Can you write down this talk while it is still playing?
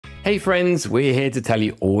Hey friends, we're here to tell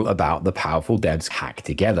you all about the Powerful Devs Hack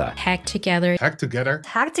Together. Hack Together. Hack Together.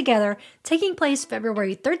 Hack Together, taking place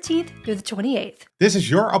February 13th through the 28th. This is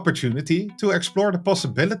your opportunity to explore the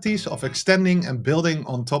possibilities of extending and building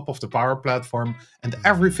on top of the Power Platform and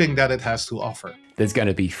everything that it has to offer. There's going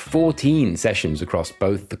to be 14 sessions across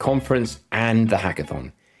both the conference and the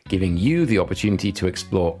hackathon, giving you the opportunity to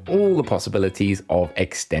explore all the possibilities of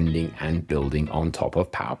extending and building on top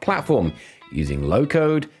of Power Platform using low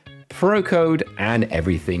code, pro code, and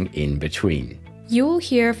everything in between. You will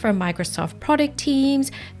hear from Microsoft product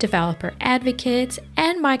teams, developer advocates,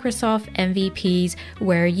 and Microsoft MVPs,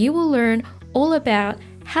 where you will learn all about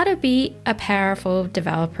how to be a powerful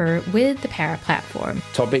developer with the Power Platform.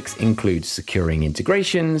 Topics include securing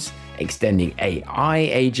integrations, extending AI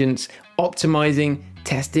agents, optimizing,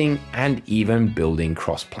 testing, and even building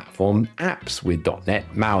cross-platform apps with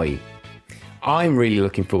 .NET MAUI. I'm really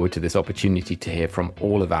looking forward to this opportunity to hear from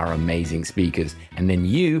all of our amazing speakers, and then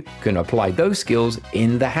you can apply those skills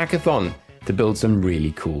in the hackathon to build some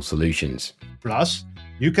really cool solutions. Plus,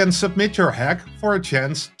 you can submit your hack for a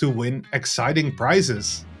chance to win exciting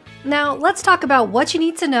prizes. Now, let's talk about what you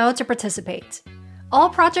need to know to participate.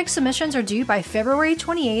 All project submissions are due by February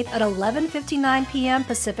 28th at 11:59 p.m.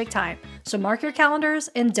 Pacific Time, so mark your calendars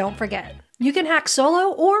and don't forget. You can hack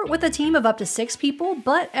solo or with a team of up to 6 people,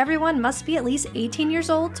 but everyone must be at least 18 years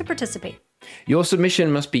old to participate. Your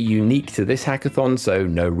submission must be unique to this hackathon, so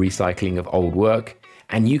no recycling of old work,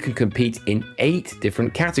 and you can compete in 8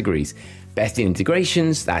 different categories. Best in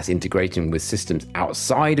integrations, that's integrating with systems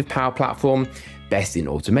outside of Power Platform. Best in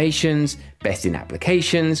automations, best in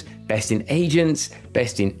applications, best in agents,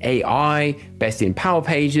 best in AI, best in Power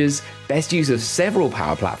Pages, best use of several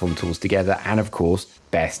Power Platform tools together, and of course,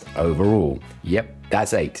 best overall. Yep,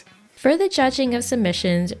 that's 8. For the judging of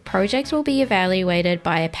submissions, projects will be evaluated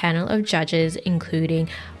by a panel of judges including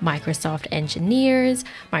Microsoft engineers,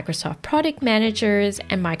 Microsoft product managers,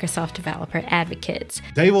 and Microsoft developer advocates.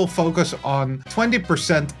 They will focus on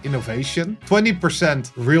 20% innovation,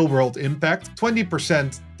 20% real-world impact,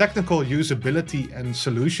 20% technical usability and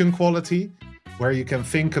solution quality, where you can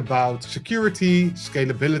think about security,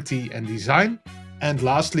 scalability, and design, and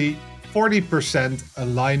lastly, 40%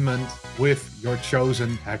 alignment with your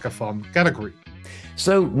chosen hackathon category.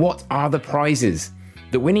 So what are the prizes?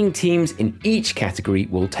 The winning teams in each category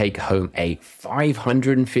will take home a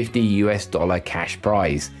 $550 cash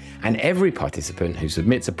prize, and every participant who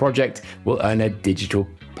submits a project will earn a digital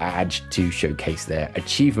badge to showcase their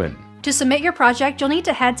achievement. To submit your project, you'll need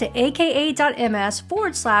to head to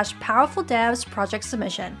aka.ms/powerfuldevs project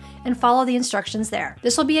submission and follow the instructions there.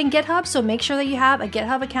 This will be in GitHub, so make sure that you have a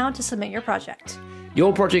GitHub account to submit your project.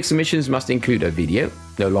 Your project submissions must include a video,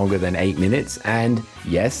 no longer than 8 minutes, and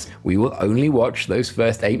yes, we will only watch those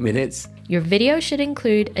first 8 minutes. Your video should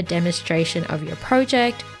include a demonstration of your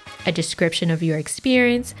project, a description of your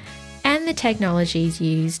experience, and the technologies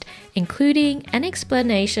used, including an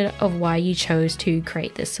explanation of why you chose to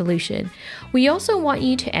create this solution. We also want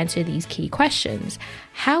you to answer these key questions.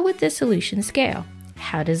 How would this solution scale?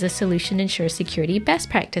 How does the solution ensure security best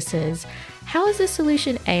practices? How is the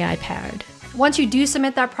solution AI powered? Once you do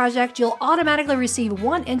submit that project, you'll automatically receive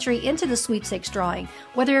 1 entry into the sweepstakes drawing,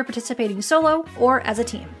 whether you're participating solo or as a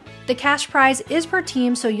team. The cash prize is per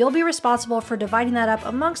team, so you'll be responsible for dividing that up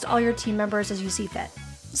amongst all your team members as you see fit.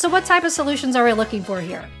 So what type of solutions are we looking for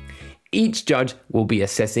here? Each judge will be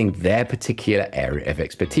assessing their particular area of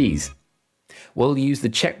expertise. We'll use the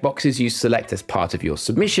checkboxes you select as part of your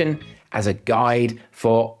submission as a guide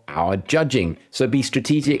for our judging, so be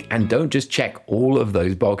strategic and don't just check all of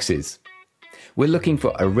those boxes. We're looking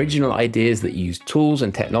for original ideas that use tools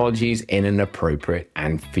and technologies in an appropriate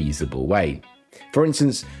and feasible way. For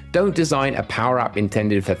instance, don't design a Power App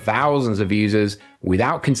intended for thousands of users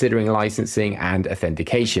without considering licensing and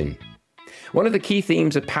authentication. One of the key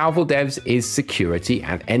themes of Powerful Devs is security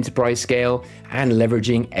and enterprise scale and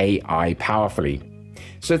leveraging AI powerfully.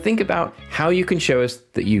 So think about how you can show us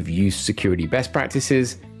that you've used security best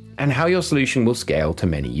practices and how your solution will scale to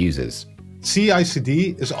many users.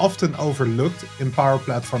 CI/CD is often overlooked in Power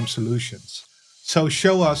Platform solutions. So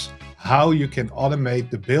show us how you can automate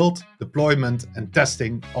the build, deployment, and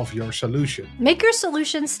testing of your solution. Make your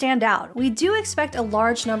solution stand out. We do expect a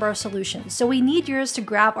large number of solutions, so we need yours to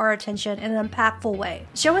grab our attention in an impactful way.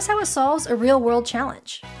 Show us how it solves a real-world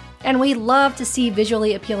challenge. And we love to see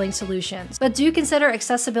visually appealing solutions, but do consider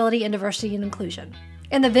accessibility and diversity and inclusion.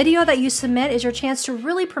 And the video that you submit is your chance to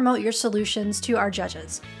really promote your solutions to our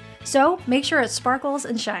judges. So make sure it sparkles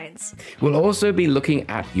and shines. We'll also be looking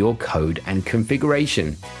at your code and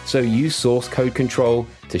configuration, so use source code control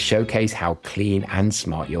to showcase how clean and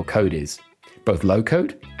smart your code is. both low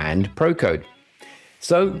code and pro code.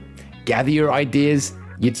 So gather your ideas,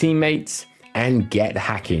 your teammates, and get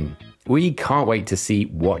hacking. We can't wait to see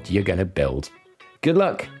what you're going to build. Good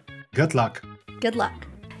luck. Good luck. Good luck.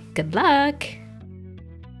 Good luck!